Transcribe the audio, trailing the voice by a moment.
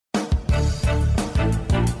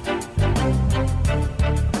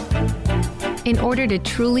In order to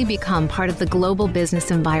truly become part of the global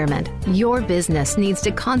business environment, your business needs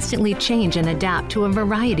to constantly change and adapt to a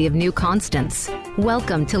variety of new constants.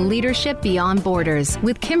 Welcome to Leadership Beyond Borders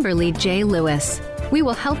with Kimberly J. Lewis. We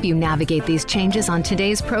will help you navigate these changes on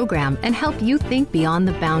today's program and help you think beyond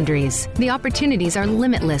the boundaries. The opportunities are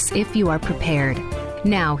limitless if you are prepared.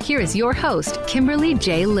 Now, here is your host, Kimberly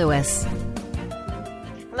J. Lewis.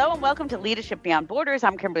 Hello and welcome to Leadership Beyond Borders.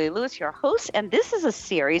 I'm Kimberly Lewis, your host, and this is a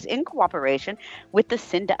series in cooperation with the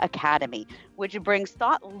Cinda Academy, which brings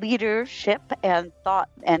thought leadership and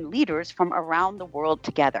leaders from around the world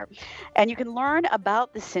together. And you can learn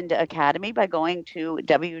about the Cinda Academy by going to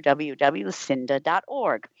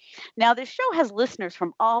www.cinda.org. Now, this show has listeners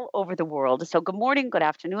from all over the world, so good morning, good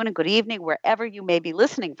afternoon, and good evening, wherever you may be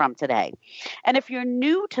listening from today. And if you're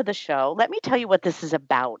new to the show, let me tell you what this is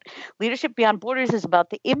about. Leadership Beyond Borders is about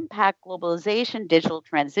the impact globalization, digital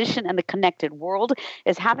transition, and the connected world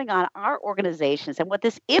is having on our organizations and what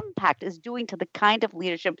this impact is doing to the kind of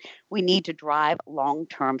leadership we need to drive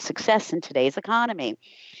long-term success in today's economy.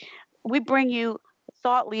 We bring you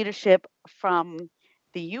thought leadership from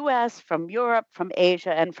the U.S., from Europe, from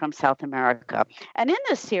Asia, and from South America. And in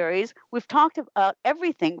this series, we've talked about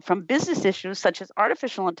everything from business issues such as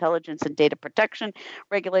artificial intelligence and data protection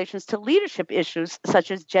regulations to leadership issues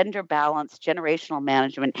such as gender balance, generational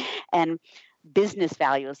management, and business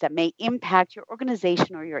values that may impact your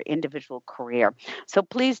organization or your individual career. So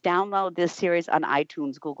please download this series on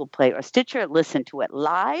iTunes, Google Play, or Stitcher. Listen to it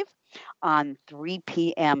live on 3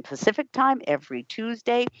 p.m. Pacific time every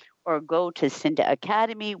Tuesday, or go to Cinda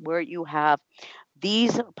Academy where you have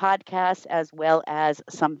these podcasts as well as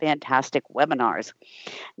some fantastic webinars.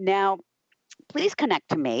 Now, please connect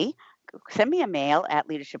to me. Send me a mail at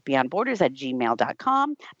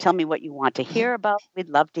leadershipbeyondborders@gmail.com. Tell me what you want to hear about. We'd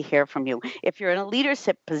love to hear from you. If you're in a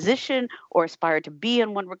leadership position or aspire to be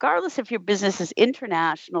in one, regardless if your business is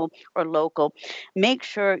international or local, make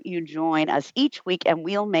sure you join us each week and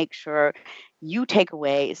we'll make sure you take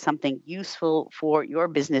away something useful for your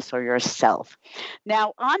business or yourself.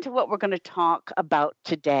 Now, on to what we're going to talk about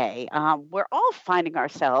today. We're all finding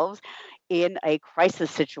ourselves in a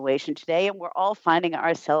crisis situation today, and we're all finding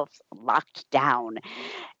ourselves locked down.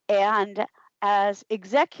 And as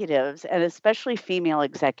executives, and especially female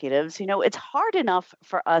executives, it's hard enough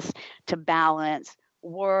for us to balance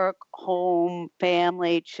work, home,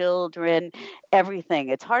 family, children, everything.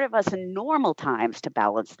 It's hard for us in normal times to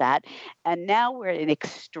balance that. And now we're in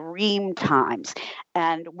extreme times.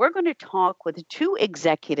 And we're going to talk with two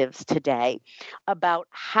executives today about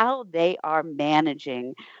how they are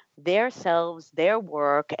managing themselves, their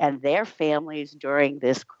work, and their families during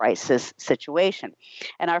this crisis situation.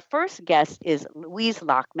 And our first guest is Louise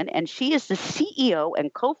Lockman, and she is the CEO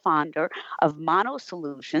and co-founder of Mono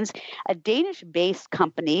Solutions, a Danish-based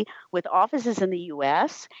company with offices in the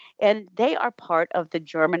U.S., and they are part of the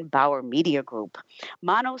German Bauer Media Group.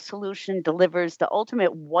 Mono Solution delivers the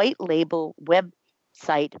ultimate white label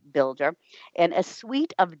website builder and a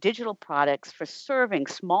suite of digital products for serving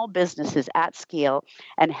small businesses at scale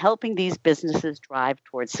and helping these businesses drive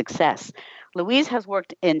towards success. Louise has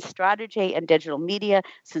worked in strategy and digital media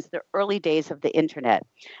since the early days of the internet.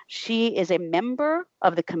 She is a member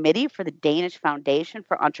of the committee for the Danish Foundation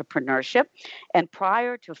for Entrepreneurship, and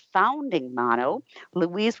prior to founding Mono,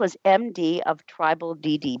 Louise was MD of Tribal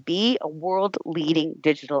DDB, a world-leading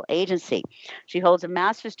digital agency. She holds a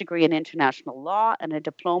master's degree in international law and a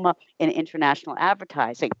diploma in international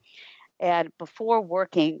advertising. And before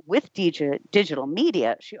working with digital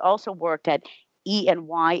media, she also worked at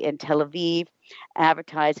E&Y in Tel Aviv,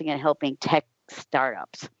 advertising and helping tech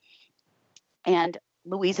startups. And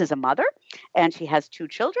Louise is a mother, and she has two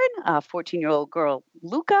children, a 14-year-old girl,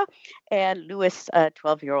 Luca, and Louis, a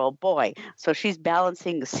 12-year-old boy. So she's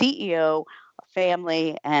balancing the CEO,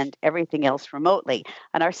 family, and everything else remotely.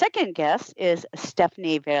 And our second guest is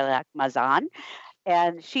Stephanie Verlaque-Mazan.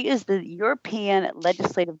 And she is the European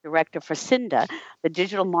Legislative Director for Cinda, the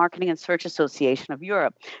Digital Marketing and Search Association of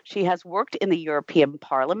Europe. She has worked in the European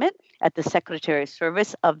Parliament at the Secretary of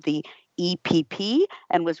Service of the EPP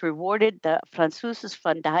and was rewarded the Französisches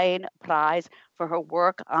Fondaine Prize for her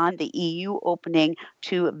work on the EU opening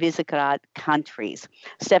to Visegrad countries.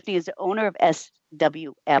 Stephanie is the owner of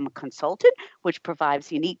SWM Consultant, which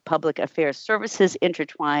provides unique public affairs services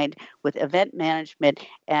intertwined with event management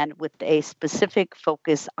and with a specific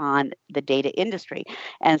focus on the data industry.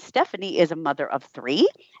 And Stephanie is a mother of three,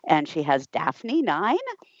 and she has Daphne, 9,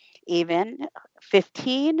 Even,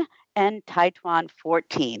 15, and Taituan,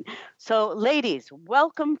 14. So, ladies,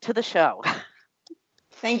 welcome to the show.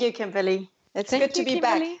 Thank you, Kimberly. It's good to be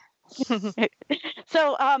back.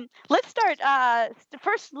 So let's start.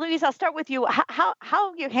 First, Louise, I'll start with you. How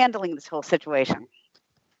are you handling this whole situation?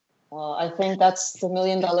 Well, I think that's the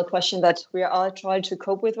 $1,000,000 question that we are all trying to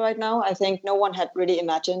cope with right now. I think no one had really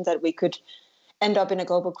imagined that we could end up in a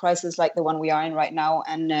global crisis like the one we are in right now.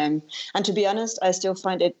 And to be honest, I still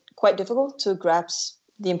find it quite difficult to grasp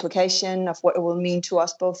the implication of what it will mean to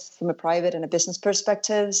us both from a private and a business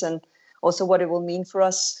perspectives, and also what it will mean for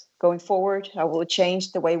us going forward, how will it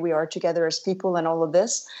change the way we are together as people and all of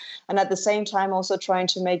this. And at the same time, also trying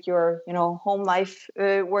to make your, home life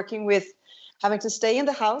working with having to stay in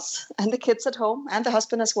the house and the kids at home and the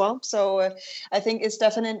husband as well. So I think it's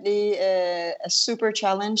definitely a super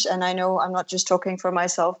challenge. And I know I'm not just talking for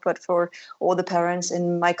myself, but for all the parents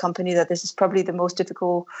in my company, that this is probably the most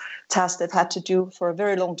difficult task they've had to do for a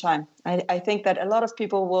very long time. I think that a lot of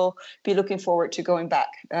people will be looking forward to going back.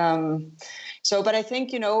 But I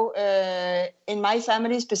think, in my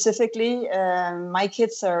family specifically, my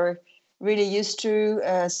kids are really used to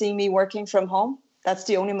seeing me working from home. That's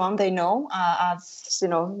the only mom they know. I've,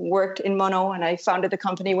 worked in mono, and I founded the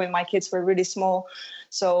company when my kids were really small.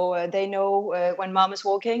 So they know when mom is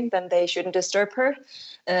walking, then they shouldn't disturb her.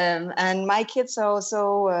 And my kids are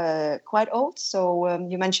also quite old. So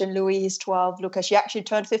you mentioned Louis is 12. Lucas, she actually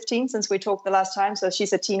turned 15 since we talked the last time. So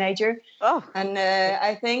she's a teenager. Oh. And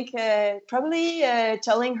I think probably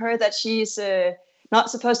telling her that she's not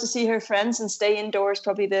supposed to see her friends and stay indoors,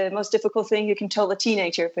 probably the most difficult thing you can tell a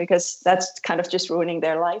teenager, because that's kind of just ruining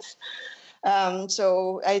their life.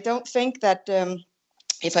 So I don't think that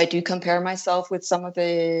if I do compare myself with some of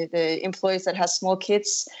the employees that has small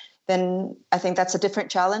kids, then I think that's a different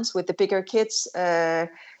challenge. With the bigger kids, they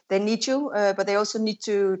need you, but they also need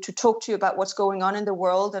to talk to you about what's going on in the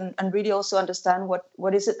world, and really also understand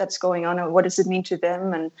what is it that's going on, and what does it mean to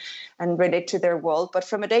them, and relate to their world. But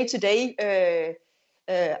from a day-to-day,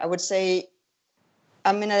 I would say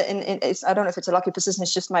I'm I don't know if it's a lucky position.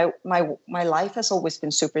 It's just my life has always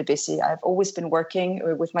been super busy. I've always been working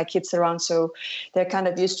with my kids around, so they're kind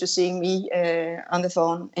of used to seeing me on the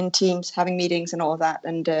phone, in Teams, having meetings and all that.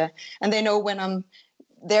 And they know when I'm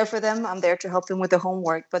there for them, I'm there to help them with the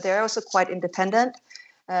homework. But they're also quite independent.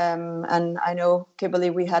 And I know, Kimberly,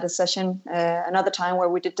 we had a session another time where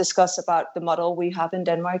we did discuss about the model we have in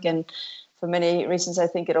Denmark, and for many reasons, I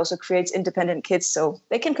think it also creates independent kids, so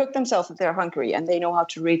they can cook themselves if they're hungry, and they know how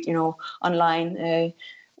to read, online,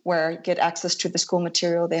 get access to the school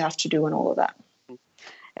material they have to do, and all of that.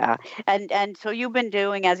 Yeah, and so you've been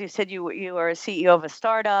doing, as you said, you are a CEO of a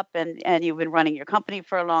startup, and you've been running your company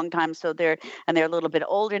for a long time. So they're a little bit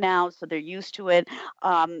older now, so they're used to it.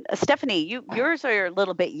 Stephanie, yours are a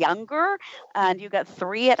little bit younger, and you got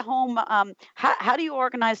 3 at home. How do you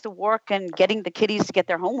organize the work and getting the kiddies to get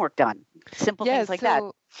their homework done? Simple things like that.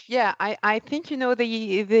 Yeah, I think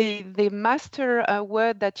the master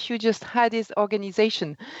word that you just had is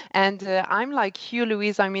organization, and I'm like you,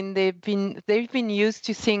 Louise. I mean, they've been used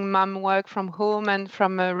to seeing mom work from home and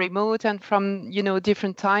from remote, and from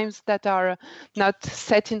different times that are not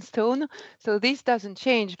set in stone. So this doesn't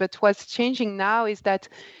change. But what's changing now is that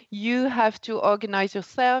you have to organize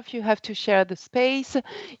yourself. You have to share the space.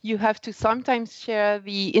 You have to sometimes share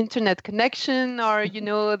the internet connection, or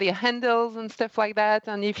the handles and stuff like that.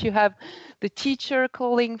 And if you have the teacher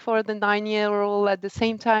calling for the 9-year-old at the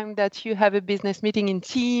same time that you have a business meeting in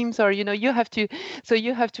Teams, or you have to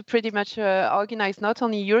pretty much organize not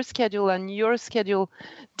only your schedule and your schedule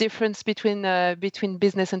difference between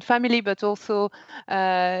business and family, but also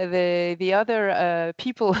the other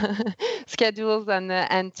people schedules,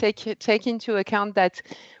 and take into account that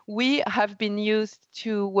we have been used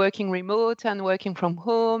to working remote and working from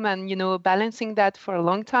home, and balancing that for a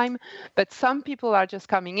long time. But some people are just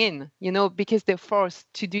coming in, because they're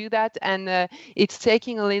forced to do that, and it's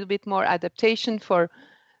taking a little bit more adaptation for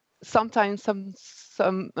sometimes some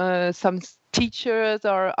teachers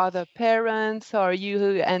or other parents, or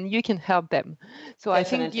you can help them. So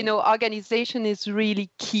definitely. I think organization is really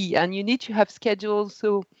key, and you need to have schedules.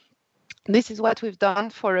 So this is what we've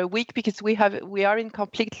done for a week, because we are in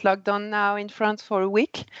complete lockdown now in France for a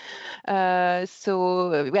week.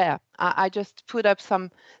 I just put up some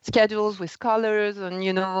schedules with colors, and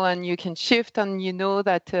and you can shift, and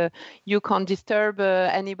that you can't disturb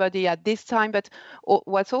anybody at this time. But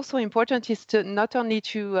what's also important is to not only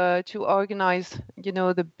to organize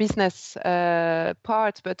the business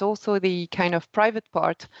part, but also the kind of private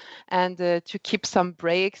part, and to keep some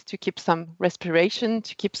breaks, to keep some respiration,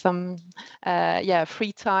 to keep some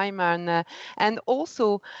free time, and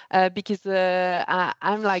also because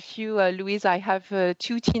I'm like you, Louise, I have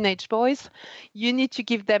 2 teenage boys, you need to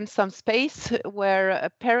give them some space where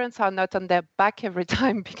parents are not on their back every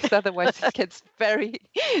time, because otherwise it gets very,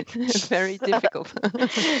 very difficult.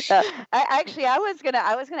 I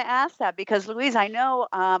was gonna ask that because Louise, I know,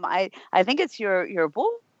 I think it's your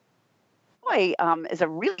boy is a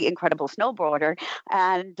really incredible snowboarder,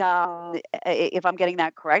 and if I'm getting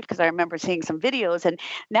that correct, because I remember seeing some videos, and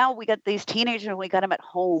now we got these teenagers and we got them at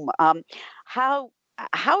home. How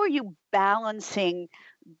how are you balancing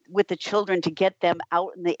with the children to get them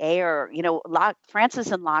out in the air? France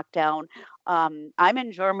is in lockdown. I'm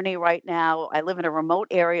in Germany right now. I live in a remote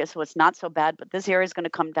area, so it's not so bad. But this area is going to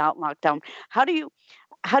come down lockdown. How do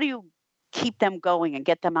you keep them going and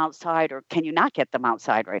get them outside, or can you not get them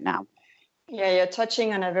outside right now? Yeah, you're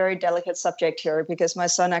touching on a very delicate subject here because my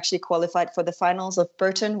son actually qualified for the finals of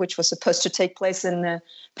Burton, which was supposed to take place in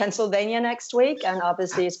Pennsylvania next week. And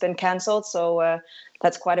obviously it's been canceled. So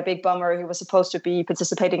that's quite a big bummer. He was supposed to be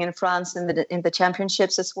participating in France in the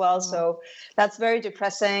championships as well. Mm-hmm. So that's very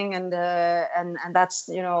depressing. And that's,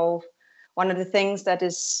 one of the things that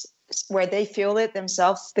is where they feel it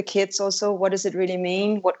themselves, the kids also. What does it really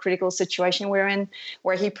mean? What critical situation we're in?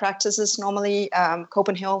 Where he practices normally,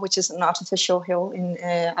 Copenhagen, which is an artificial hill in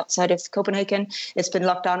outside of Copenhagen, it's been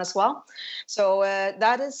locked down as well. So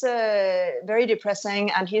that is very depressing.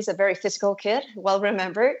 And he's a very physical kid. Well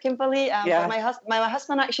remembered, Kimberly. Yeah. But my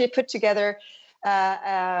husband actually put together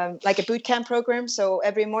like a boot camp program. So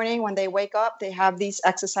every morning when they wake up, they have these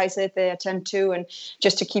exercises they attend to, and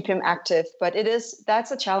just to keep him active. But that's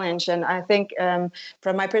a challenge. And I think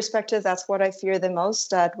from my perspective, that's what I fear the most,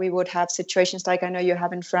 that we would have situations like I know you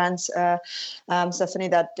have in France, Stephanie,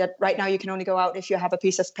 that right now you can only go out if you have a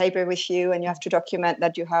piece of paper with you and you have to document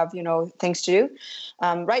that you have, things to do.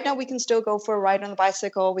 Right now we can still go for a ride on the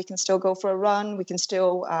bicycle. We can still go for a run. We can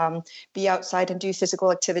still be outside and do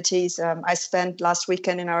physical activities. I spent last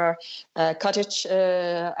weekend in our cottage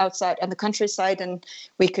outside in the countryside, and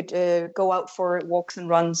we could go out for walks and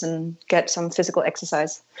runs and get some physical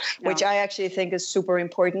exercise, which I actually think is super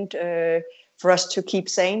important for us to keep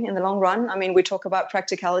sane in the long run. I mean, we talk about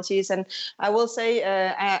practicalities, and I will say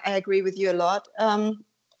I agree with you a lot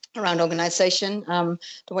around organization.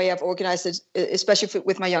 The way I've organized it, especially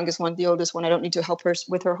with my youngest one, the oldest one, I don't need to help her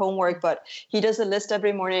with her homework, but he does a list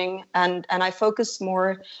every morning, and I focus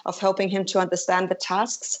more of helping him to understand the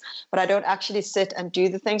tasks, but I don't actually sit and do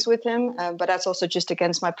the things with him. But that's also just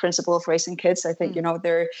against my principle of raising kids. I think,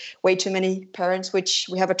 there are way too many parents, which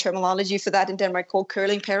we have a terminology for that in Denmark called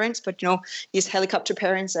curling parents, but, these helicopter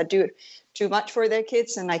parents that do too much for their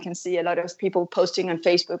kids. And I can see a lot of people posting on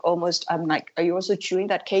Facebook almost, I'm like, are you also chewing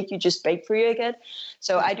that cake you just baked for your kid?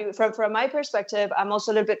 So I do, from my perspective, I'm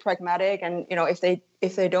also a little bit pragmatic. And,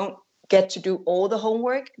 if they don't get to do all the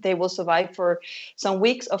homework, they will survive for some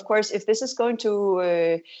weeks. Of course, if this is going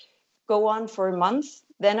to go on for a month,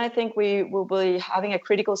 then I think we will be having a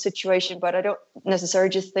critical situation. But I don't necessarily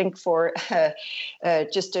just think for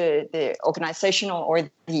just the organizational or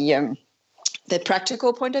the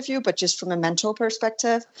practical point of view, but just from a mental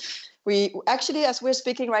perspective. We actually, as we're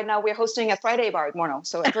speaking right now, we're hosting a Friday bar at Morno,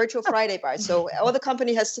 so a virtual Friday bar. So all the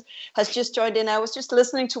company has just joined in. I was just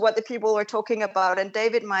listening to what the people were talking about, and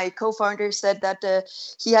David, my co-founder, said that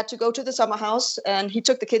he had to go to the summer house, and he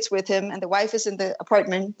took the kids with him, and the wife is in the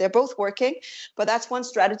apartment. They're both working, but that's one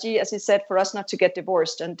strategy, as he said, for us not to get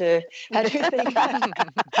divorced. And how do you think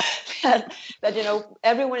that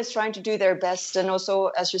everyone is trying to do their best, and also,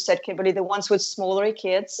 as you said, Kimberly, the ones with smaller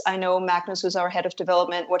kids. I know Magnus, who's our head of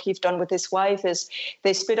development, what he's done with his wife is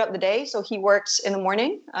they split up the day. So he works in the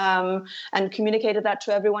morning and communicated that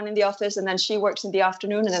to everyone in the office. And then she works in the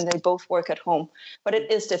afternoon, and then they both work at home. But it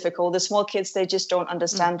is difficult. The small kids, they just don't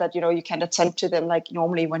understand that, you can't attend to them like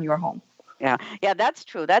normally when you're home. Yeah, that's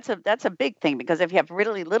true. That's a big thing, because if you have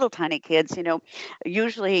really little tiny kids,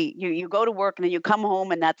 usually you go to work and then you come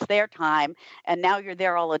home and that's their time, and now you're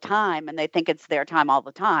there all the time and they think it's their time all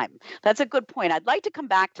the time. That's a good point. I'd like to come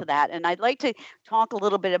back to that, and I'd like to talk a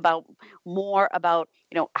little bit more about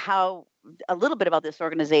how a little bit about this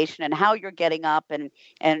organization and how you're getting up and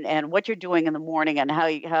what you're doing in the morning and how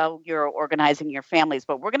you're organizing your families.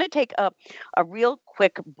 But we're going to take a real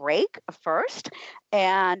quick break first.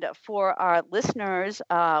 And for our listeners,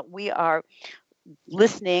 we are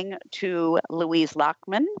listening to Louise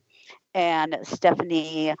Lachman and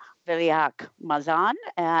Stephanie Veliak Mazan,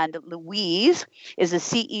 and Louise is the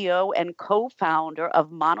CEO and co-founder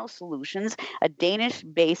of Mono Solutions, a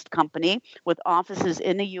Danish-based company with offices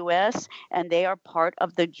in the U.S., and they are part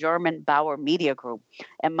of the German Bauer Media Group.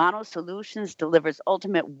 And Mono Solutions delivers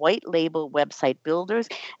ultimate white label website builders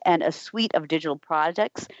and a suite of digital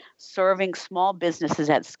projects serving small businesses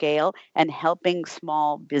at scale and helping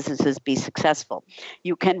small businesses be successful.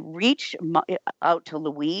 You can reach out to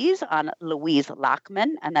Louise on Louise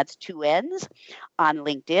Lachman, and that's 2 N's, on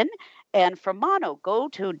LinkedIn. And for Mono, go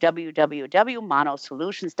to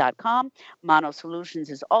www.monosolutions.com. Mono Solutions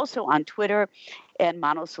is also on Twitter, and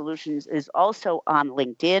Mono Solutions is also on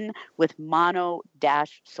LinkedIn with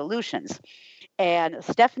Mono-Solutions. And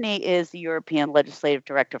Stephanie is the European Legislative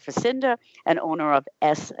Director for Cinda and owner of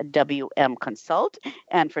SWM Consult.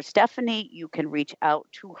 And for Stephanie, you can reach out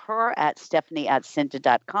to her at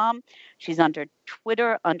stephanie@cinda.com. She's under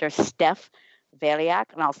Twitter under Steph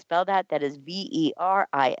Veliak, and I'll spell that. That is Verilhac,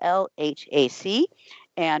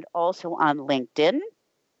 and also on LinkedIn,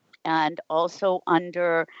 and also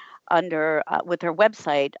under with her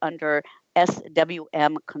website under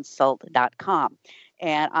swmconsult.com.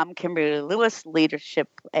 And I'm Kimberly Lewis, leadership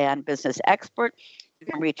and business expert. You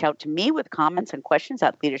can reach out to me with comments and questions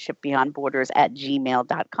at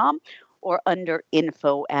leadershipbeyondborders@gmail.com or under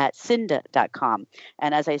info@cinda.com.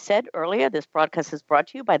 And as I said earlier, this broadcast is brought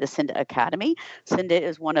to you by the Cinda Academy. Cinda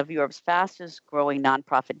is one of Europe's fastest growing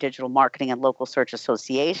nonprofit digital marketing and local search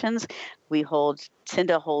associations.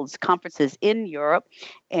 Cinda holds conferences in Europe,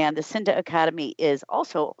 and the Cinda Academy is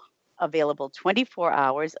also available 24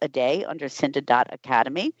 hours a day under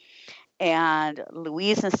cinda.academy. And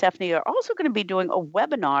Louise and Stephanie are also going to be doing a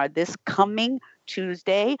webinar this coming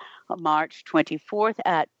Tuesday, March 24th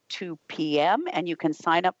at 2 p.m. And you can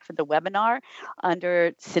sign up for the webinar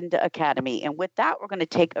under Cinda Academy. And with that, we're going to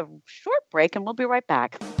take a short break and we'll be right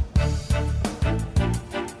back.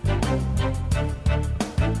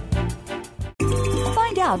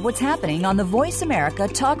 Find out what's happening on the Voice America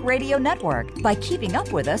Talk Radio Network by keeping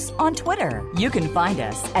up with us on Twitter. You can find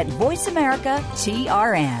us at Voice America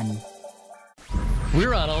TRN.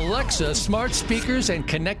 We're on Alexa smart speakers and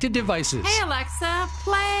connected devices. Hey, Alexa,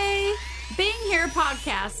 play Being Here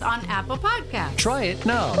podcast on Apple Podcasts. Try it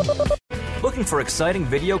now. Looking for exciting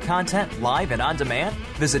video content live and on demand?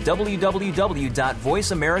 Visit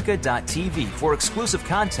www.voiceamerica.tv for exclusive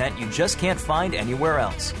content you just can't find anywhere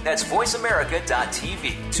else. That's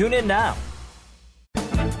voiceamerica.tv. Tune in now.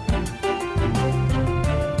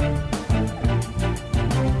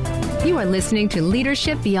 You are listening to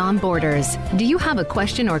Leadership Beyond Borders. Do you have a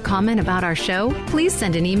question or comment about our show? Please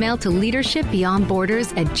send an email to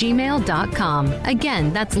leadershipbeyondborders@gmail.com.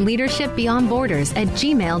 Again, that's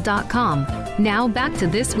leadershipbeyondborders@gmail.com. Now back to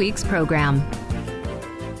this week's program.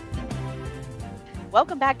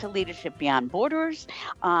 Welcome back to Leadership Beyond Borders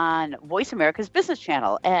on Voice America's Business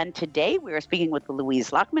Channel. And today we are speaking with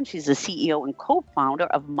Louise Lachman. She's the CEO and co-founder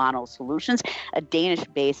of Mono Solutions, a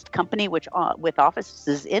Danish-based company with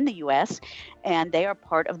offices in the U.S., and they are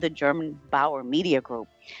part of the German Bauer Media Group.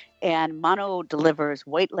 And Mono delivers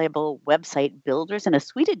white label website builders and a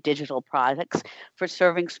suite of digital products for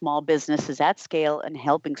serving small businesses at scale and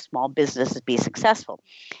helping small businesses be successful.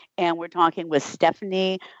 And we're talking with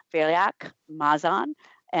Stephanie Veliak Mazan,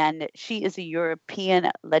 and she is a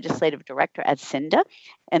European Legislative Director at Cinda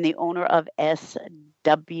and the owner of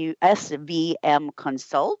SWM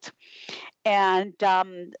Consult. And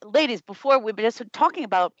ladies, before we were just talking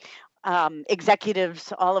about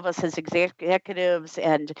executives, all of us as executives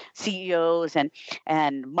and CEOs and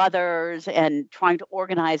mothers, and trying to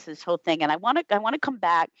organize this whole thing. And I want to come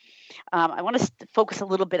back. I want to focus a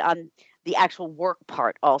little bit on the actual work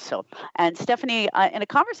part also. And Stephanie, in a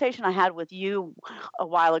conversation I had with you a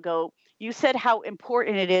while ago, you said how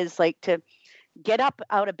important it is, like, to get up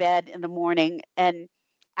out of bed in the morning and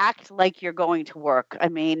act like you're going to work. I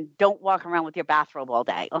mean, don't walk around with your bathrobe all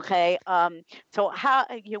day. Okay. So how,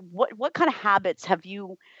 what kind of habits have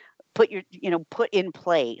you put in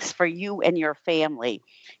place for you and your family?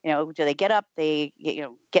 Do they get up, they,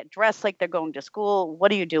 get dressed like they're going to school? What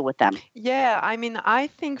do you do with them? Yeah, I mean, I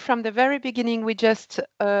think from the very beginning, we just,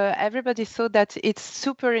 everybody saw that it's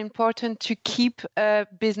super important to keep a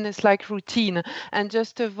business-like routine and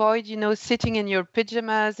just avoid, sitting in your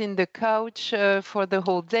pajamas in the couch for the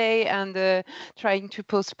whole day and trying to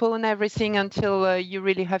postpone everything until you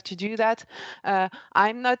really have to do that.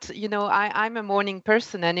 I'm not, I'm a morning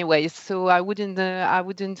person anyway. place. So I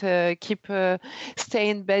wouldn't keep stay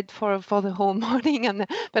in bed for the whole morning.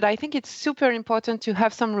 But I think it's super important to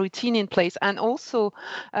have some routine in place, and also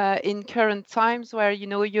in current times where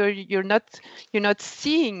you're not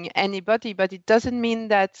seeing anybody, but it doesn't mean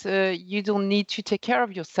that you don't need to take care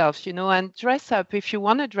of yourself, and dress up. If you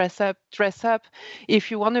want to dress up.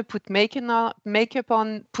 If you want to put makeup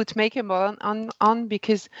on, put makeup on,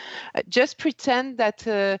 because just pretend that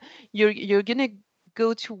you're gonna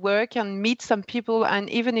go to work and meet some people, and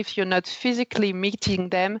even if you're not physically meeting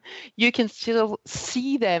them, you can still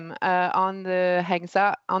see them on the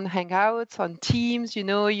hangouts, on Teams.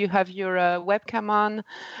 You have your webcam on,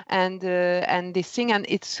 and this thing, and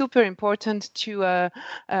it's super important to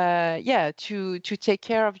take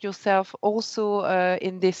care of yourself also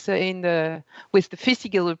with the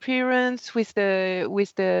physical appearance, with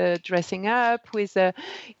the dressing up, with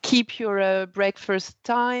keep your breakfast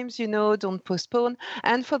times. Don't postpone.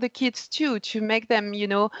 And for the kids too, to make them,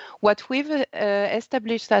 what we've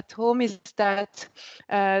established at home is that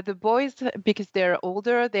the boys, because they're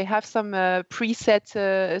older, they have some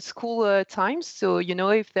preset school times. So,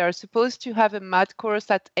 if they're supposed to have a math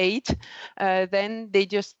course at 8, then they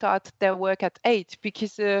just start their work at 8,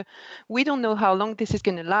 because we don't know how long this is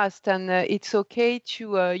going to last. And it's okay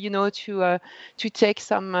to take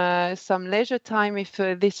some leisure time if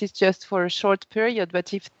this is just for a short period.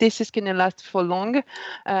 But if this is going to last for long,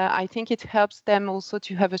 I think it helps them also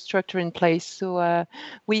to have a structure in place. So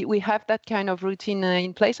we have that kind of routine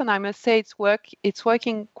in place, and I must say it's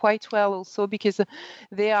working quite well also, because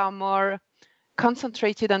they are more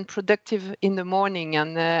concentrated and productive in the morning,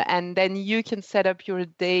 and then you can set up your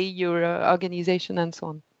day, your organization, and so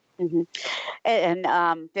on. Mm-hmm. And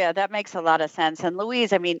that makes a lot of sense. And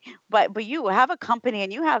Louise, I mean, but you have a company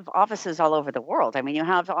and you have offices all over the world. I mean, you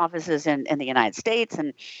have offices in the United States,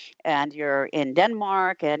 and you're in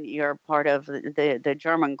Denmark, and you're part of the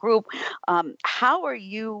German group. How are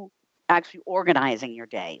you actually organizing your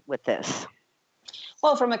day with this?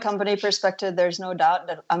 Well, from a company perspective, there's no doubt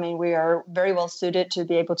that, we are very well suited to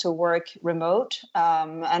be able to work remote.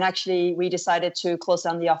 And actually, we decided to close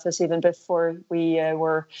down the office even before we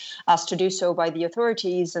were asked to do so by the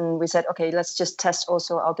authorities. And we said, okay, let's just test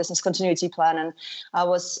also our business continuity plan. And I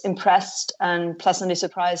was impressed and pleasantly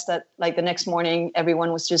surprised that the next morning,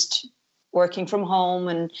 everyone was just working from home,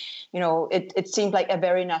 and it seemed like a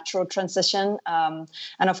very natural transition,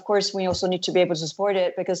 and of course we also need to be able to support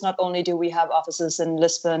it, because not only do we have offices in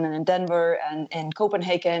Lisbon and in Denver and in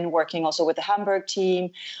Copenhagen, working also with the Hamburg team,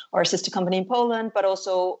 our sister company in Poland, but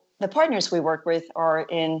also the partners we work with are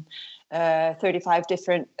in 35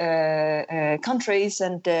 different countries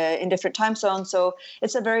and in different time zones. So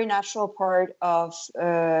it's a very natural part of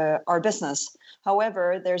our business.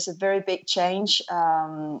 However, there's a very big change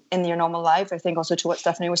in your normal life. I think also to what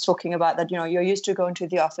Stephanie was talking about, that, you're used to going to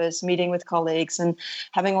the office, meeting with colleagues, and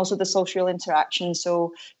having also the social interaction.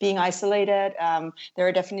 So being isolated, there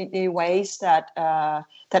are definitely ways that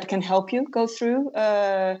can help you go through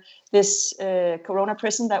this Corona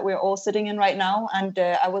prison that we're all sitting in right now. And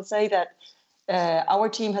I would say that our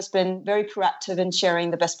team has been very proactive in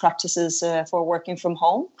sharing the best practices for working from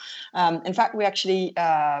home. In fact, we actually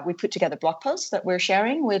we put together blog posts that we're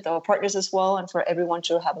sharing with our partners as well, and for everyone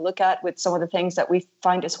to have a look at, with some of the things that we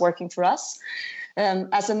find is working for us.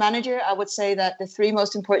 As a manager, I would say that the 3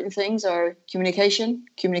 most important things are communication,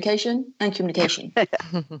 communication, and communication,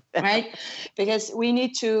 right? Because we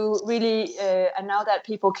need to really, and now that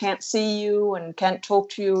people can't see you and can't talk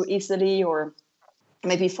to you easily, or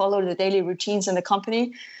maybe follow the daily routines in the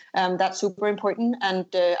company, that's super important. And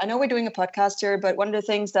I know we're doing a podcast here, but one of the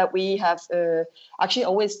things that we have actually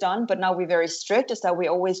always done, but now we're very strict, is that we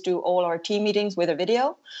always do all our team meetings with a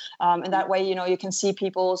video. And that way, you can see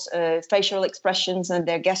people's facial expressions and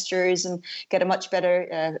their gestures and get a much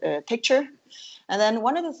better picture. And then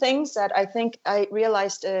one of the things that I think I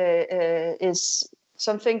realized is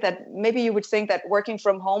something that maybe you would think that working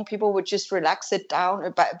from home, people would just relax, sit down or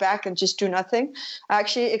back and just do nothing. I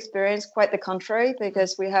actually experienced quite the contrary,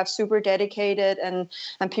 because we have super dedicated and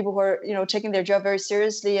people who are, taking their job very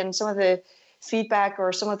seriously. And some of the feedback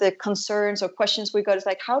or some of the concerns or questions we got is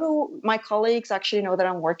like, how do my colleagues actually know that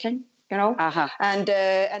I'm working? And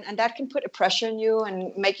that can put a pressure on you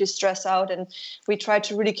and make you stress out. And we try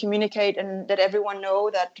to really communicate and let everyone know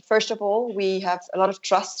that, first of all, we have a lot of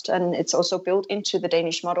trust, and it's also built into the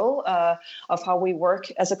Danish model of how we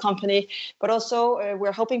work as a company. But also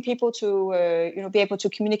we're helping people to be able to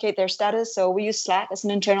communicate their status. So we use Slack as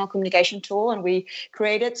an internal communication tool, and we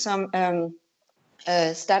created some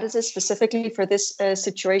statuses specifically for this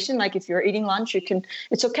situation. Like if you're eating lunch,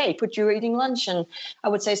 it's okay, put you're eating lunch. And I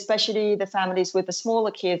would say especially the families with the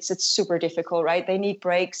smaller kids, it's super difficult, right? They need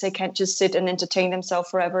breaks. They can't just sit and entertain themselves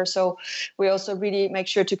forever. So we also really make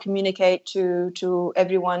sure to communicate to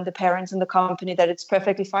everyone, the parents in the company, that it's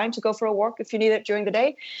perfectly fine to go for a walk if you need it during the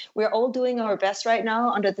day. We're all doing our best right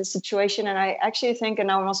now under this situation. And I actually think, and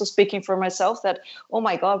now I'm also speaking for myself, that, oh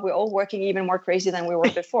my God, we're all working even more crazy than we were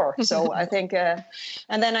before. So I think, and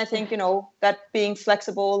then I think, that being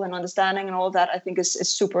flexible and understanding and all that, I think is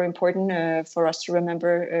super important for us to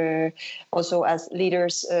remember also as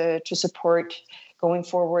leaders to support going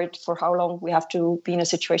forward for how long we have to be in a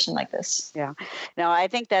situation like this. Yeah, no, I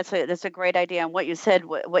think that's a great idea. And what you said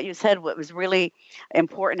what was really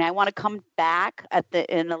important. I want to come back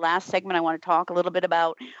in the last segment. I want to talk a little bit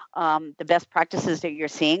about the best practices that you're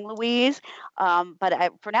seeing, Louise.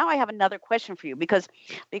 But for now, I have another question for you because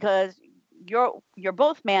you're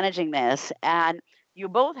both managing this, and you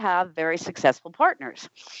both have very successful partners.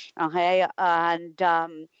 Okay,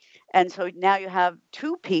 and so now you have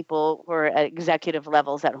two people who are at executive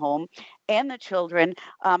levels at home, and the children.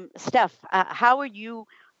 Steph, how are you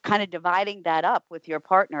kind of dividing that up with your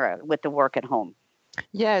partner with the work at home?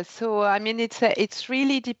 Yeah, so I mean, it's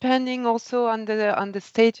really depending also on the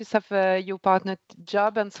status of your partner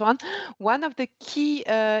job and so on. One of the key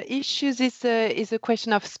issues is a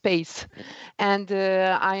question of space, and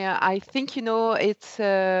I think it's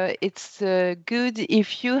good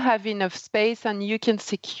if you have enough space and you can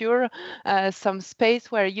secure some space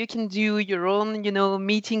where you can do your own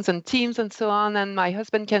meetings and teams and so on, and my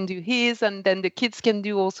husband can do his, and then the kids can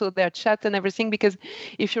do also their chat and everything. Because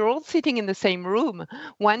if you're all sitting in the same room,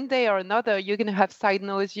 one day or another you're going to have side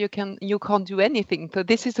noise, you can't do anything. So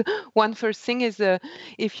this is one first thing is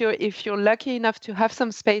if you're lucky enough to have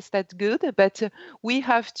some space, that's good, but we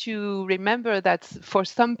have to remember that for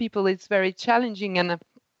some people it's very challenging.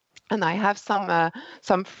 And I have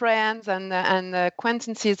some friends and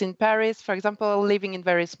acquaintances in Paris, for example, living in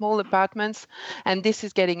very small apartments, and this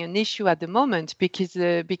is getting an issue at the moment because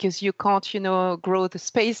you can't grow the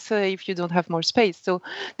space if you don't have more space. So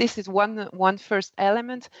this is one first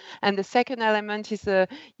element, and the second element is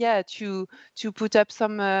to put up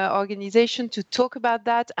some organization to talk about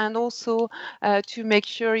that, and also to make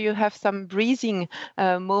sure you have some breathing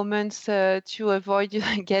moments to avoid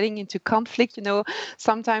getting into conflict.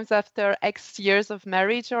 Sometimes after X years of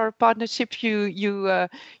marriage or partnership, you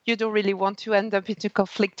don't really want to end up into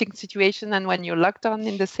conflicting situation. And when you're locked on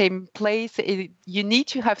in the same place, you need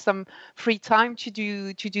to have some free time to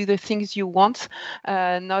do the things you want,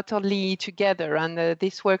 not only together. And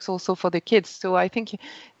this works also for the kids. So I think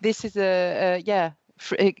this is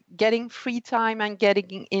getting free time and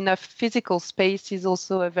getting enough physical space is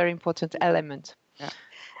also a very important element. Yeah.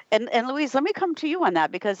 And Louise, let me come to you on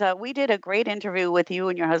that, because we did a great interview with you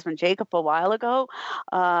and your husband Jacob a while ago,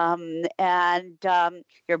 and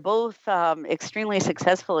you're both extremely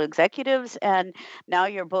successful executives, and now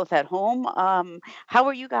you're both at home. How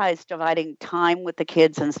are you guys dividing time with the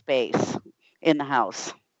kids and space in the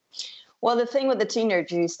house? Well, the thing with the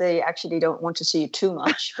teenagers, they actually don't want to see you too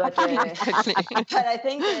much. But but I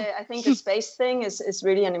think the space thing is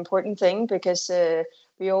really an important thing, because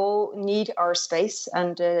we all need our space,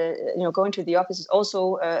 and going to the office is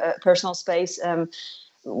also a personal space.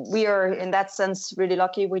 We are, in that sense, really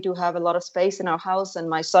lucky. We do have a lot of space in our house, and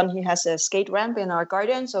my son, he has a skate ramp in our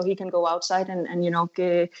garden, so he can go outside and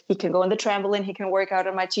he can go on the trampoline, he can work out.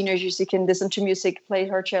 And my teenagers, he can listen to music, play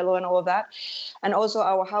her cello and all of that. And also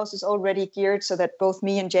our house is already geared so that both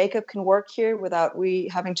me and Jacob can work here without we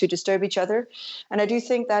having to disturb each other. And I do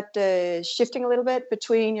think that shifting a little bit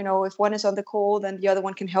between, if one is on the call, then the other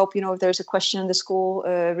one can help, if there's a question in the school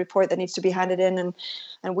report that needs to be handed in.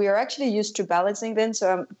 And we are actually used to balancing then.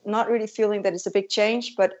 So I'm not really feeling that it's a big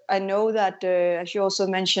change, but I know that, as you also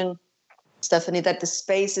mentioned, Stephanie, that the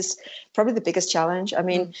space is probably the biggest challenge. I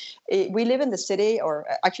mean, we live in the city, or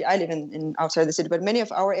actually I live in outside the city, but many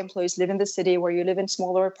of our employees live in the city, where you live in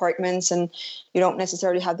smaller apartments and you don't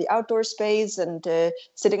necessarily have the outdoor space, and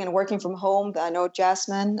sitting and working from home. I know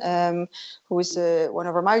Jasmine, who is one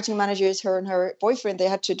of our marketing managers, her and her boyfriend, they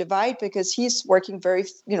had to divide because he's working very,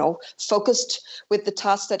 focused with the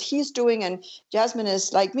tasks that he's doing. And Jasmine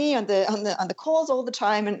is like me on the calls all the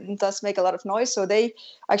time and does make a lot of noise. So they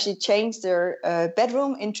actually changed their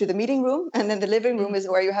bedroom into the meeting room, and then the living room is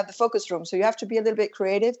where you have the focus room. So you have to be a little bit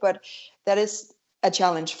creative, but that is a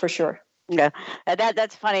challenge for sure. Yeah,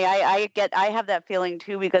 that's funny. I have that feeling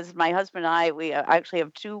too, because my husband and I, we actually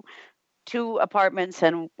have two 2 apartments,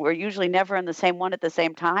 and we're usually never in the same one at the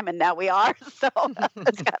same time, and now we are. So,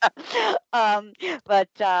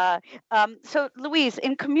 it's so Louise,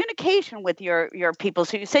 in communication with your people,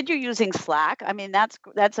 so you said you're using Slack. I mean,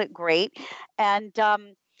 that's a great, and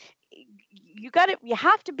you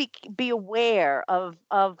have to be aware of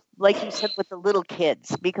like you said with the little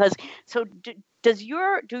kids, because do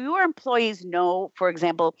your employees know, for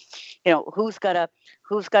example, who's got a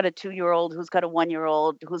 2-year-old, who's got a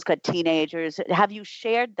 1-year-old, who's got teenagers? Have you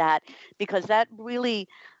shared that? Because that really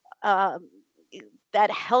that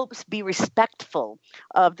helps be respectful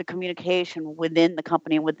of the communication within the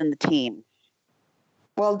company and within the team.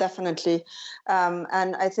 Well, definitely.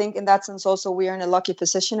 And I think in that sense also we are in a lucky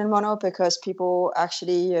position in Mono, because people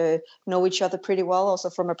actually know each other pretty well, also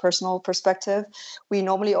from a personal perspective. We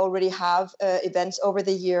normally already have events over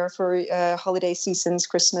the year for holiday seasons,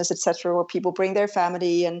 Christmas, etc., where people bring their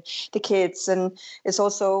family and the kids. And it's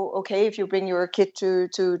also okay if you bring your kid to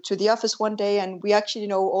the office one day. And we actually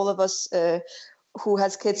know, all of us, who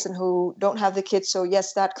has kids and who don't have the kids. So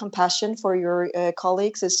yes, that compassion for your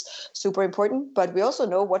colleagues is super important. But we also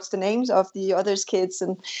know what's the names of the others' kids.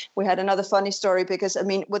 And we had another funny story, because I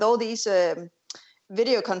mean, with all these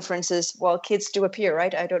video conferences, well, kids do appear,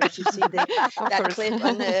 right? I don't know if you see that clip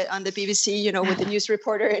on the BBC, with the news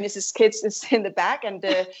reporter and his kids is in the back, and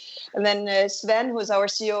then Sven, who's our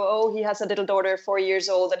COO, he has a little daughter, 4 years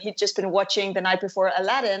old, and he'd just been watching the night before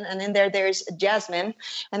Aladdin, and in there's Jasmine,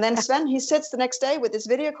 and then Sven, he sits the next day with this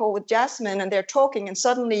video call with Jasmine, and they're talking, and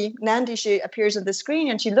suddenly Nandi, she appears on the screen,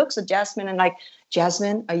 and she looks at Jasmine and like,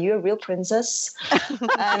 Jasmine, are you a real princess?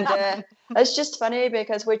 And it's just funny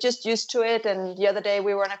because we're just used to it. And the other day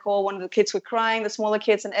we were on a call, one of the kids were crying, the smaller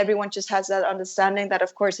kids, and everyone just has that understanding that,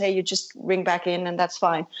 of course, hey, you just ring back in and that's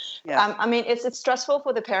fine. Yeah. I mean, it's stressful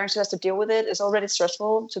for the parents who has to deal with it. It's already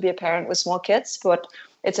stressful to be a parent with small kids, but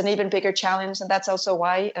it's an even bigger challenge. And that's also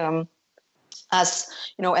why as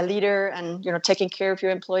a leader and taking care of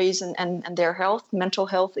your employees and their health, mental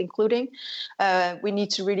health including, we need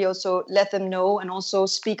to really also let them know and also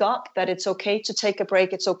speak up that it's okay to take a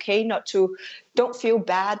break. It's okay don't feel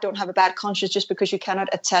bad, don't have a bad conscience just because you cannot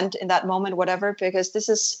attend in that moment, whatever, because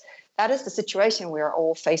that is the situation we are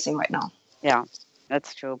all facing right now. Yeah.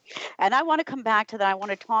 That's true. And I want to come back to that. I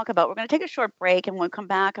want to talk about, we're going to take a short break, and when we come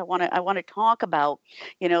back, I want to talk about,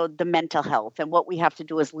 the mental health and what we have to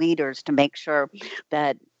do as leaders to make sure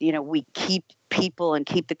that, we keep people and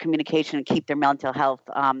keep the communication and keep their mental health.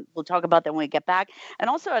 We'll talk about that when we get back. And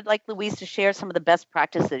also, I'd like Louise to share some of the best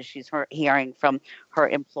practices she's hearing from her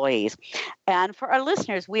employees. And for our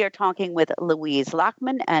listeners, we are talking with Louise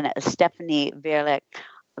Lachman and Stephanie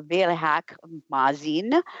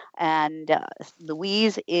Verhaak-Mazin, and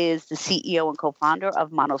Louise is the CEO and co-founder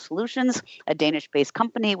of Mono Solutions, a Danish-based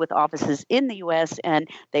company with offices in the U.S., and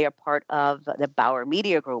they are part of the Bauer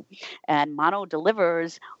Media Group. And Mono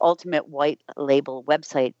delivers ultimate white label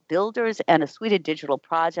website builders and a suite of digital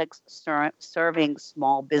projects serving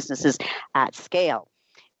small businesses at scale.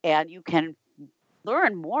 And you can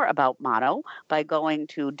learn more about Mono by going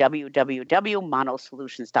to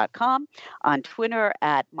www.monosolutions.com, on Twitter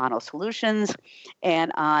at Monosolutions,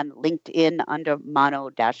 and on LinkedIn under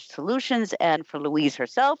Mono-Solutions. And for Louise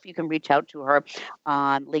herself, you can reach out to her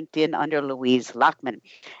on LinkedIn under Louise Lachman.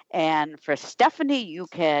 And for Stephanie, you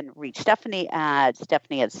can reach Stephanie at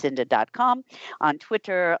stephanie@cinda.com, on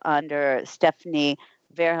Twitter under Stephanie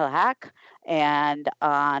Verhaak, and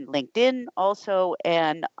on LinkedIn also,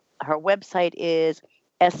 and her website is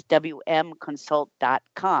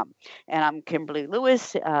swmconsult.com. And I'm Kimberly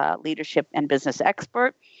Lewis, leadership and business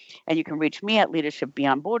expert. And you can reach me at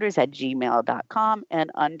leadershipbeyondborders@gmail.com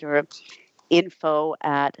and under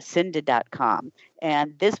info@cinda.com.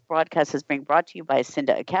 And this broadcast is being brought to you by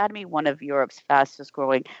Cinda Academy, one of Europe's fastest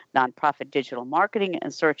growing nonprofit digital marketing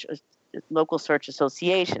and local search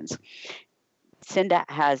associations. Cinda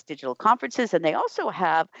has digital conferences, and they also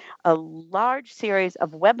have a large series of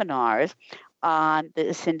webinars on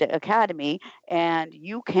the Cinda Academy, and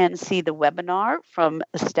you can see the webinar from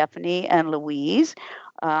Stephanie and Louise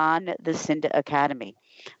on the Cinda Academy.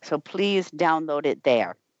 So please download it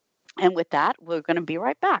there. And with that, we're going to be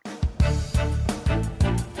right back.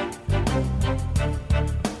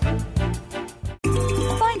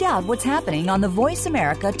 Find out what's happening on the Voice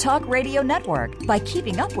America Talk Radio Network by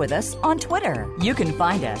keeping up with us on Twitter. You can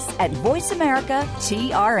find us at Voice America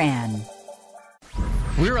TRN.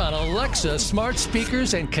 We're on Alexa smart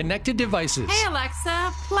speakers and connected devices. Hey,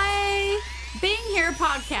 Alexa, play Being Here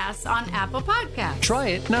podcast on Apple Podcasts. Try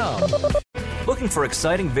it now. Looking for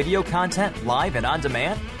exciting video content live and on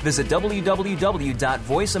demand? Visit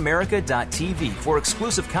www.voiceamerica.tv for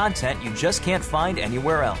exclusive content you just can't find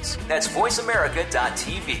anywhere else. That's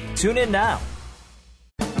voiceamerica.tv. Tune in now.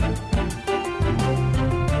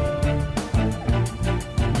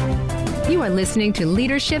 You are listening to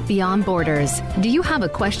Leadership Beyond Borders. Do you have a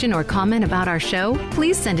question or comment about our show?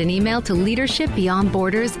 Please send an email to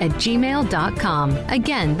leadershipbeyondborders@gmail.com.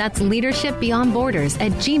 Again, that's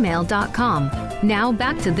leadershipbeyondborders@gmail.com. Now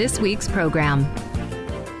back to this week's program.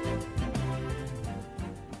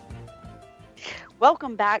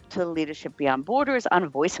 Welcome back to Leadership Beyond Borders on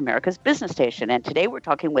Voice America's Business Station. And today we're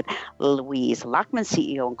talking with Louise Lachman,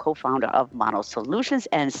 CEO and co-founder of Mono Solutions,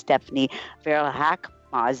 and Stephanie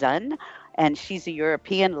Verhaak-Mazan, and she's a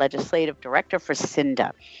European Legislative Director for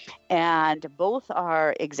CINDA. And both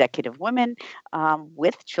are executive women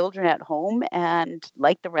with children at home, and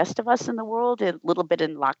like the rest of us in the world, a little bit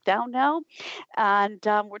in lockdown now. And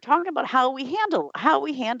we're talking about how we handle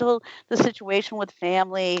the situation with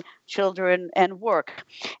family, children, and work.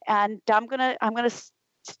 And I'm gonna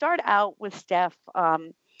start out with Steph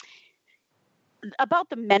about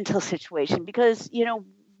the mental situation, because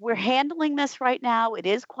we're handling this right now. It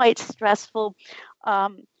is quite stressful.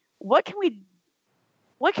 What can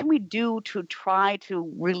we do to try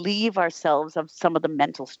to relieve ourselves of some of the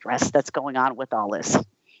mental stress that's going on with all this?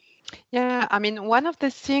 Yeah, I mean, one of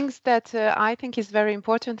the things that I think is very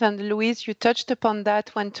important, and Louise, you touched upon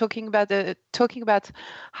that when talking about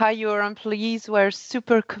how your employees were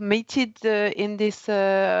super committed in this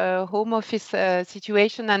home office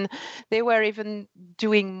situation, and they were even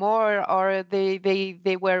doing more, or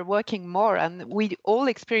they were working more, and we all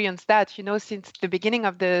experienced that, since the beginning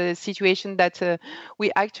of the situation, that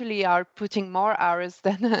we actually are putting more hours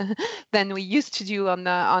than we used to do on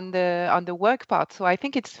the work part. So I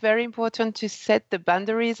think it's very important to set the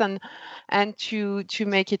boundaries and to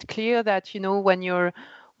make it clear that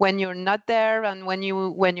when you're not there, and when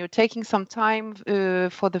you're taking some time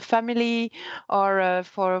for the family or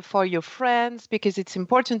for your friends, because it's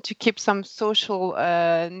important to keep some social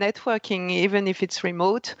networking, even if it's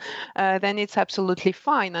remote, then it's absolutely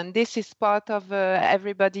fine. And this is part of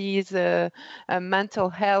everybody's mental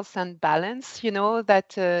health and balance.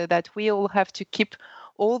 That we all have to keep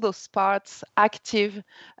all those parts active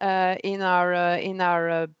in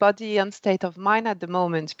our body and state of mind at the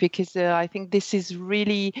moment, because I think this is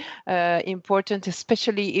really important,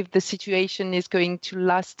 especially if the situation is going to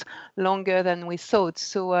last longer than we thought.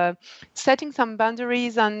 So setting some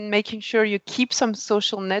boundaries and making sure you keep some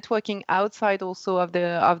social networking outside also of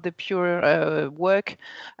the pure work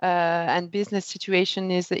and business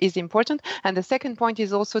situation is important. And the second point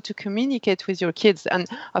is also to communicate with your kids. And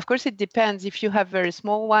of course, it depends. If you have very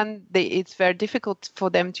small one, it's very difficult for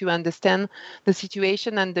them to understand the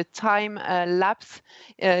situation, and the time lapse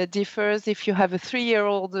differs. If you have a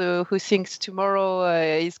 3-year-old who thinks tomorrow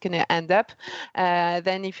is going to end up,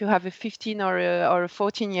 then if you have a 15 or a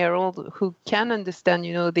 14-year-old who can understand,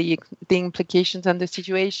 the implications and the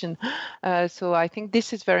situation. So I think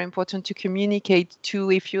this is very important to communicate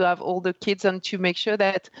to, if you have older kids, and to make sure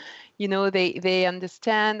that they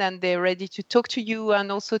understand and they're ready to talk to you,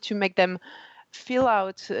 and also to make them feel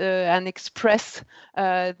out and express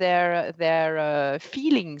their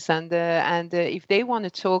feelings, and if they want to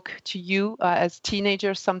talk to you as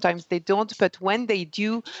teenagers, sometimes they don't, but when they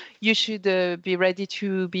do, you should be ready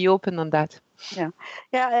to be open on that. Yeah.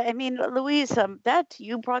 I mean, Louise, that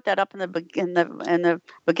you brought that up in the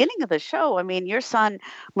beginning of the show. I mean, your son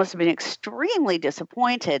must have been extremely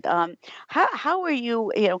disappointed. How are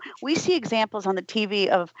you? We see examples on the TV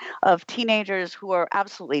of teenagers who are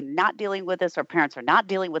absolutely not dealing with this, or parents are not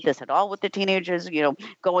dealing with this at all with the teenagers.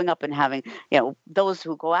 Going up and having those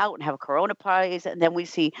who go out and have Corona parties, and then we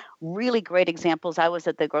see really great examples. I was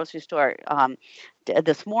at the grocery store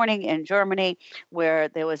this morning in Germany, where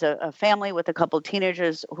there was a family with a couple of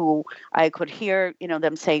teenagers who I could hear,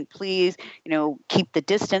 them saying, please, keep the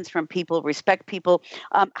distance from people, respect people.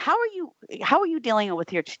 How are you dealing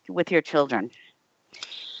with your children?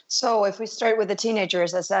 So if we start with the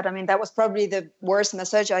teenagers, as I said, I mean, that was probably the worst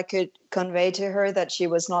message I could convey to her, that she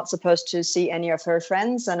was not supposed to see any of her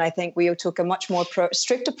friends. And I think we took a much more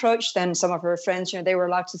strict approach than some of her friends. They were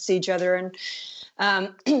allowed to see each other. And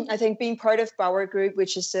I think being part of Bauer Group,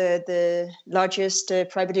 which is the largest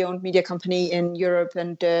privately owned media company in Europe,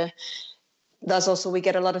 and thus also we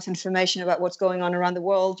get a lot of information about what's going on around the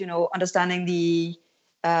world, understanding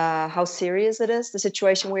how serious it is, the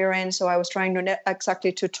situation we're in. So I was trying to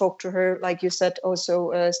exactly to talk to her, like you said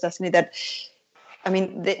also, Stephanie, that I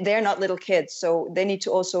mean, they're not little kids, so they need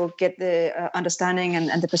to also get the understanding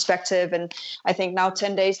and the perspective. And I think now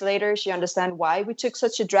 10 days later, she understands why we took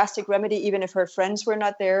such a drastic remedy, even if her friends were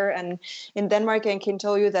not there. And in Denmark, I can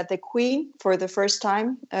tell you that the Queen, for the first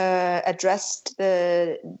time, addressed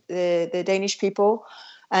the Danish people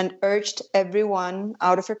and urged everyone,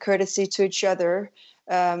 out of a courtesy to each other,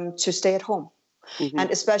 to stay at home. Mm-hmm.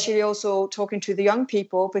 And especially also talking to the young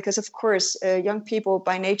people, because of course, young people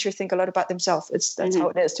by nature think a lot about themselves. That's how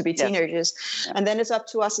it is to be teenagers. Yeah. And then it's up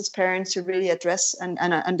to us as parents to really address and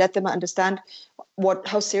let them understand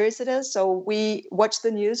how serious it is. So we watch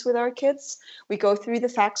the news with our kids. We go through the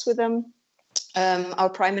facts with them. Our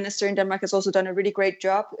Prime Minister in Denmark has also done a really great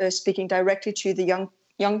job speaking directly to the young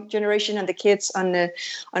generation and the kids on a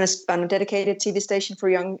dedicated TV station for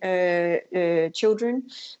young children.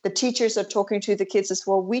 The teachers are talking to the kids as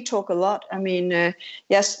well. We talk a lot. I mean,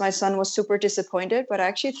 yes, my son was super disappointed, but I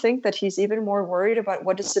actually think that he's even more worried about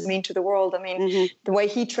what does it mean to the world. I mean, the way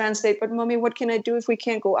he translates, but mommy, what can I do if we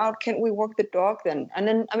can't go out? Can't we walk the dog then? And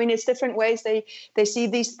then, I mean, it's different ways they see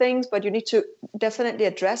these things, but you need to definitely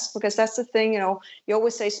address, because that's the thing, you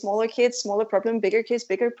always say smaller kids, smaller problem, bigger kids,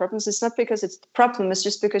 bigger problems. It's not because it's the problem, it's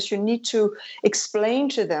just because you need to explain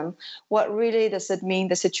to them what really does it mean,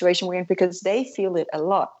 the situation we're in, because they feel it a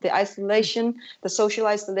lot. The isolation, the social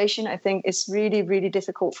isolation, I think is really, really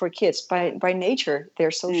difficult for kids. By nature,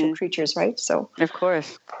 they're social creatures, right? So of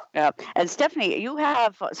course. Yeah. And Stephanie, you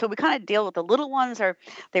have, so we kind of deal with the little ones, or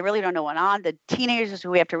they really don't know what's on, the teenagers who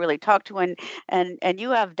we have to really talk to. And you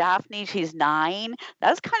have Daphne, she's 9.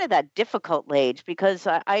 That's kind of that difficult age, because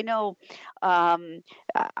I know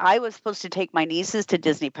I was supposed to take my nieces to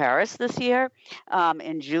Disney Paris this year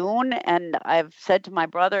in June. And I've said to my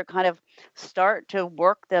brother, kind of start to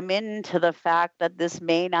work them into the fact that this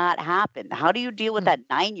may not happen. How do you deal with that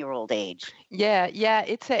 9-year-old age? Yeah.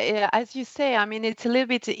 It's as you say, I mean, it's a little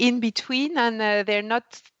bit in between, and they're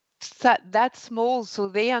not that small, so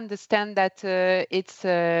they understand that it's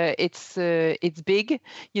big.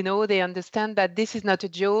 They understand that this is not a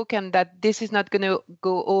joke and that this is not going to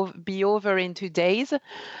be over in 2 days.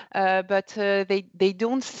 But they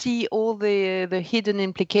don't see all the hidden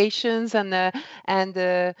implications, and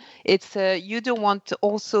it's you don't want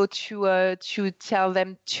also to tell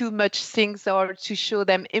them too much things or to show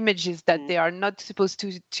them images that they are not supposed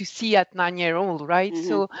to see at 9-year-old, right?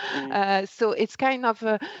 So it's kind of.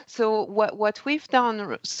 So what we've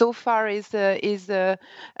done so far is she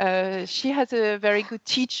has a very good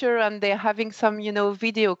teacher, and they're having some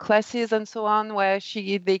video classes and so on, where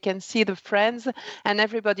they can see the friends, and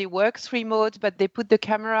everybody works remote, but they put the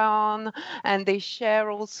camera on and they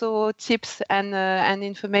share also tips and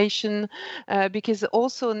information, because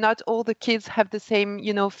also not all the kids have the same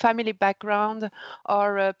family background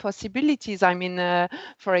or possibilities. I mean,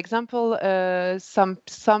 for example, some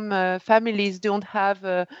families don't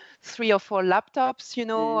have 3 or 4 laptops,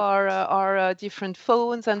 or different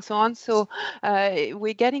phones and so on. So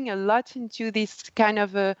we're getting a lot into this kind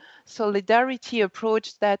of a solidarity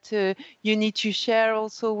approach that you need to share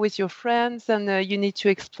also with your friends, and you need to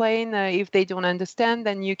explain if they don't understand,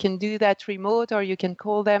 then you can do that remote or you can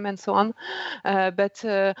call them and so on. But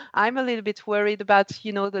I'm a little bit worried about,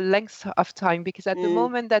 the length of time, because at the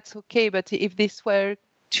moment that's okay. But if this were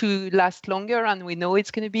to last longer, and we know it's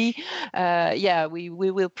going to be, we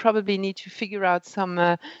will probably need to figure out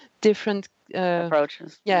some different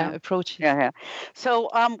approaches. Approaches. Yeah. So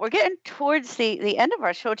we're getting towards the end of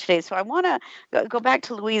our show today. So I want to go back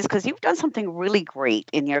to Louise, because you've done something really great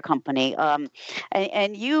in your company,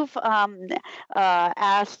 and you've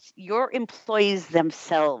asked your employees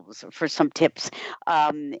themselves for some tips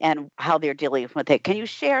and how they're dealing with it. Can you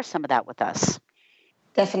share some of that with us?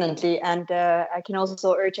 Definitely. And I can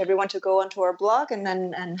also urge everyone to go onto our blog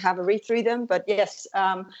and have a read through them. But yes,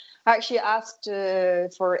 I actually asked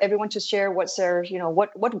for everyone to share what's their,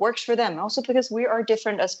 what works for them. Also because we are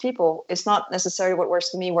different as people. It's not necessarily what works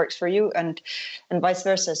for me works for you, and vice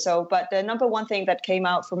versa. So, but the number one thing that came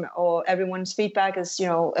out from everyone's feedback is,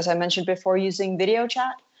 as I mentioned before, using video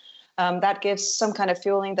chat. That gives some kind of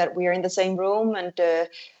feeling that we are in the same room.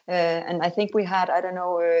 And I think we had,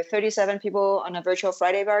 37 people on a virtual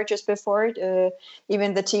Friday bar just before.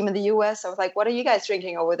 Even the team in the US, I was like, what are you guys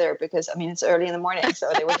drinking over there? Because, it's early in the morning.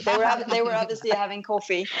 So they were obviously having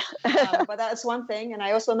coffee. But that's one thing. And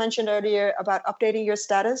I also mentioned earlier about updating your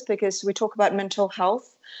status, because we talk about mental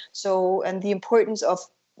health. So, and the importance of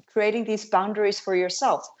creating these boundaries for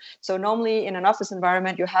yourself. So normally in an office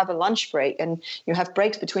environment, you have a lunch break and you have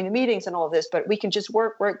breaks between the meetings and all this, but we can just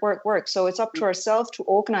work. So it's up to ourselves to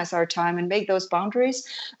organize our time and make those boundaries.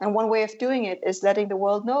 And one way of doing it is letting the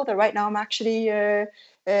world know that right now I'm actually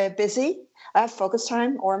busy. I have focus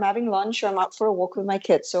time, or I'm having lunch, or I'm out for a walk with my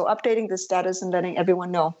kids. So updating the status and letting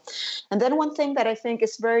everyone know. And then one thing that I think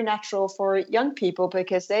is very natural for young people,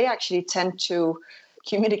 because they actually tend to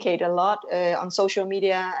communicate a lot on social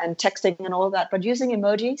media and texting and all of that, but using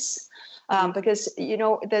emojis, because,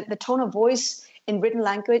 the tone of voice in written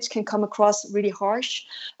language can come across really harsh.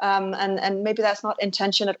 And maybe that's not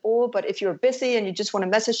intention at all, but if you're busy and you just want a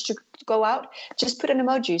message to go out, just put an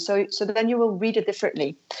emoji. So then you will read it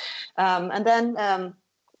differently. And then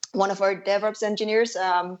one of our DevOps engineers,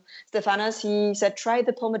 Stefanos, he said, try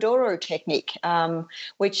the Pomodoro technique,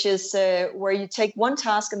 which is where you take one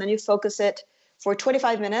task and then you focus it for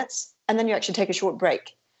 25 minutes, and then you actually take a short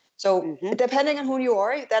break. So depending on who you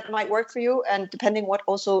are, that might work for you, and depending what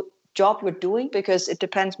also job you're doing, because it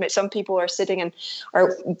depends. Some people are sitting and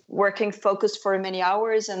are working focused for many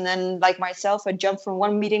hours, and then like myself, I jump from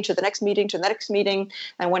one meeting to the next meeting to the next meeting,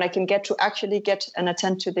 and when I can get to actually get and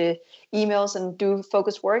attend to the emails and do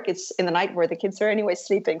focused work, it's in the night where the kids are anyway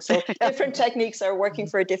sleeping. So different techniques are working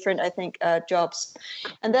for different, I think, jobs.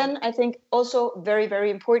 And then I think also very, very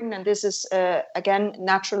important, and this is again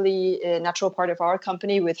naturally a natural part of our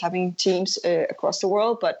company with having teams across the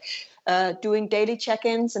world, but doing daily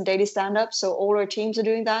check-ins and daily stand-ups. So all our teams are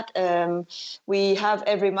doing that. We have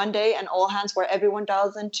every Monday an all hands where everyone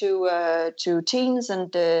dials into Teams,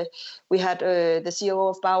 and we had the CEO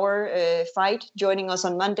of Bauer, Fight, joining us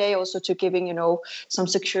on Monday, also to giving some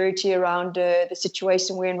security around the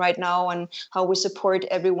situation we're in right now and how we support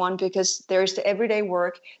everyone, because there's the everyday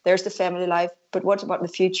work, there's the family life, but what about the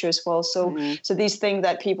future as well? So these things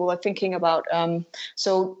that people are thinking about.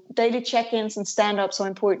 So daily check-ins and stand-ups are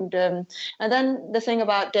important. And then the thing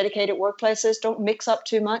about dedicated workplaces, don't mix up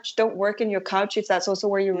too much. Don't work in your couch if that's also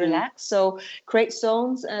where you relax. So create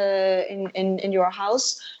zones in your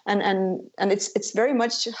house. And it's very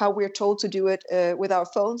much how we're told to do it with our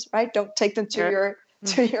phones, right? Don't take them to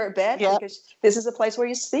your bed, because this is a place where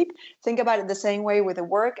you sleep. Think about it the same way with the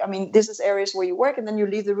work. I mean, this is areas where you work, and then you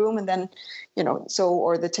leave the room, and then,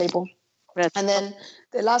 or the table. And then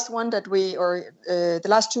the last one the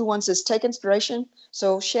last two ones is take inspiration.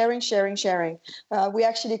 So sharing. We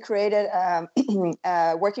actually created a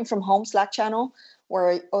working from home Slack channel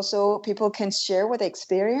where also people can share what they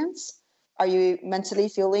experience. Are you mentally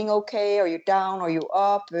feeling okay? Are you down? Are you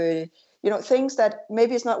up? Things that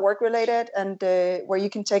maybe it's not work related, and where you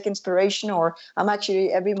can take inspiration, or I'm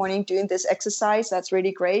actually every morning doing this exercise. That's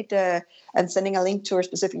really great. And sending a link to a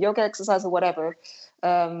specific yoga exercise or whatever.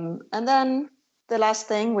 And then the last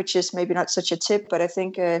thing, which is maybe not such a tip, but I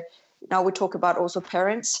think now we talk about also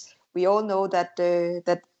parents. We all know that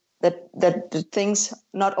the things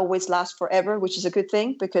not always last forever, which is a good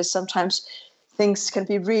thing, because sometimes things can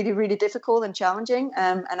be really, really difficult and challenging.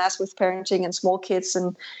 And as with parenting and small kids,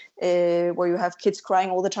 and where you have kids crying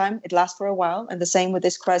all the time, it lasts for a while. And the same with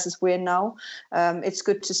this crisis we're in now. It's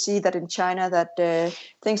good to see that in China that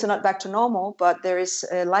things are not back to normal, but there is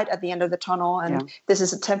a light at the end of the tunnel. And this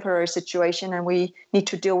is a temporary situation, and we need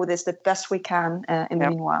to deal with this the best we can in the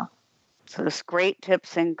meanwhile. So it's great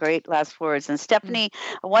tips and great last words. And Stephanie,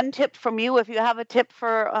 one tip from you, if you have a tip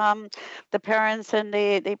for the parents and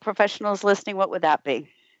the professionals listening, what would that be?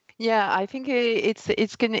 Yeah, I think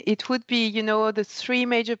it would be, the three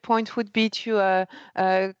major points would be to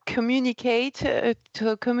communicate,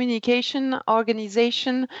 to communication,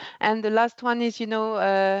 organization, and the last one is,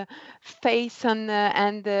 face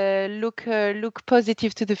and look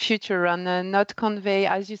positive to the future, and not convey,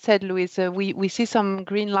 as you said, Louise. We see some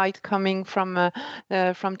green light coming from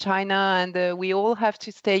China, and we all have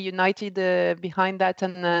to stay united behind that,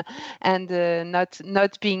 and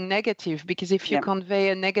not being negative, because if you convey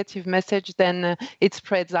a negative message, then it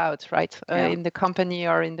spreads out, right, in the company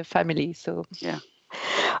or in the family. So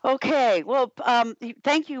Okay. Well,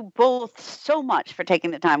 thank you both so much for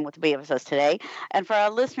taking the time to be with us today. And for our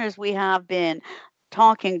listeners, we have been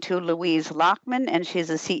talking to Louise Lachman, and she's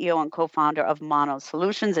the CEO and co-founder of Mono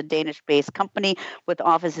Solutions, a Danish-based company with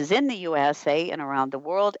offices in the USA and around the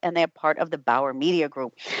world, and they're part of the Bauer Media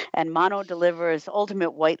Group. And Mono delivers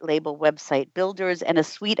ultimate white label website builders and a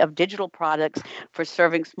suite of digital products for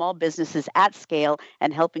serving small businesses at scale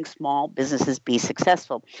and helping small businesses be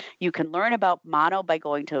successful. You can learn about Mono by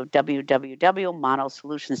going to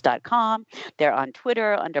www.monosolutions.com. They're on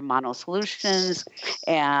Twitter under Mono Solutions,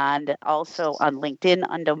 and also on LinkedIn LinkedIn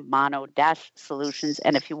under Mono-Solutions.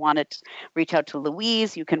 And if you want to reach out to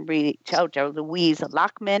Louise, you can reach out to Louise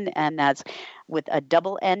Lachman, and that's with a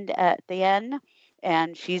double N at the end.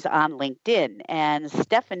 And she's on LinkedIn. And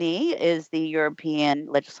Stephanie is the European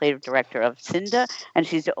Legislative Director of CINDA, and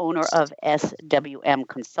she's the owner of SWM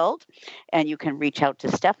Consult. And you can reach out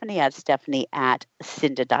to Stephanie at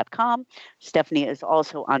stephanie@cinda.com. Stephanie is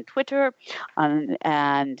also on Twitter,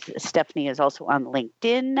 and Stephanie is also on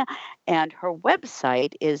LinkedIn. And her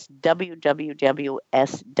website is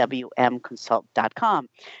www.swmconsult.com.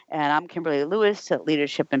 And I'm Kimberly Lewis,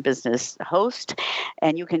 Leadership and Business host.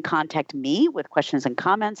 And you can contact me with questions and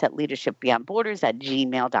comments at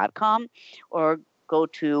leadershipbeyondborders@gmail.com, or go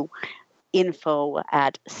to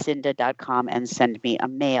info@cinda.com and send me a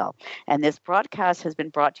mail. And this broadcast has been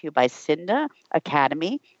brought to you by Cinda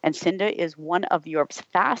Academy. And Cinda is one of Europe's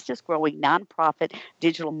fastest growing nonprofit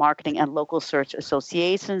digital marketing and local search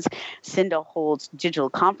associations. Cinda holds digital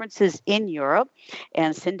conferences in Europe,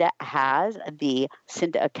 and Cinda has the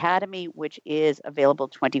Cinda Academy, which is available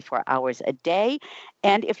 24 hours a day.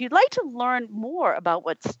 And if you'd like to learn more about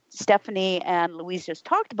what Stephanie and Louise just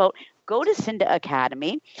talked about, go to Cinda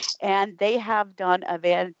Academy, and they have done a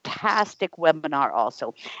fantastic webinar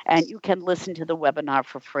also, and you can listen to the webinar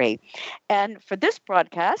for free. And for this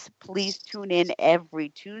broadcast, please tune in every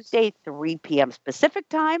Tuesday, 3 p.m. Pacific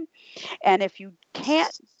time. And if you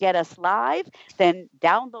can't get us live, then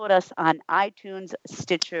download us on iTunes,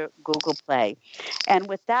 Stitcher, Google Play. And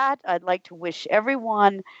with that, I'd like to wish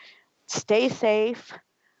everyone stay safe,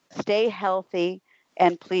 stay healthy,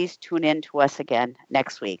 and please tune in to us again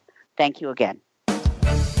next week. Thank you again.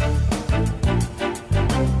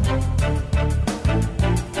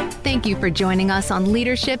 Thank you for joining us on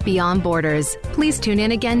Leadership Beyond Borders. Please tune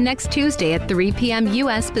in again next Tuesday at 3 p.m.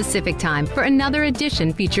 U.S. Pacific Time for another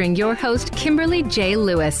edition featuring your host, Kimberly J.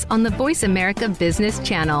 Lewis, on the Voice America Business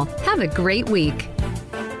Channel. Have a great week.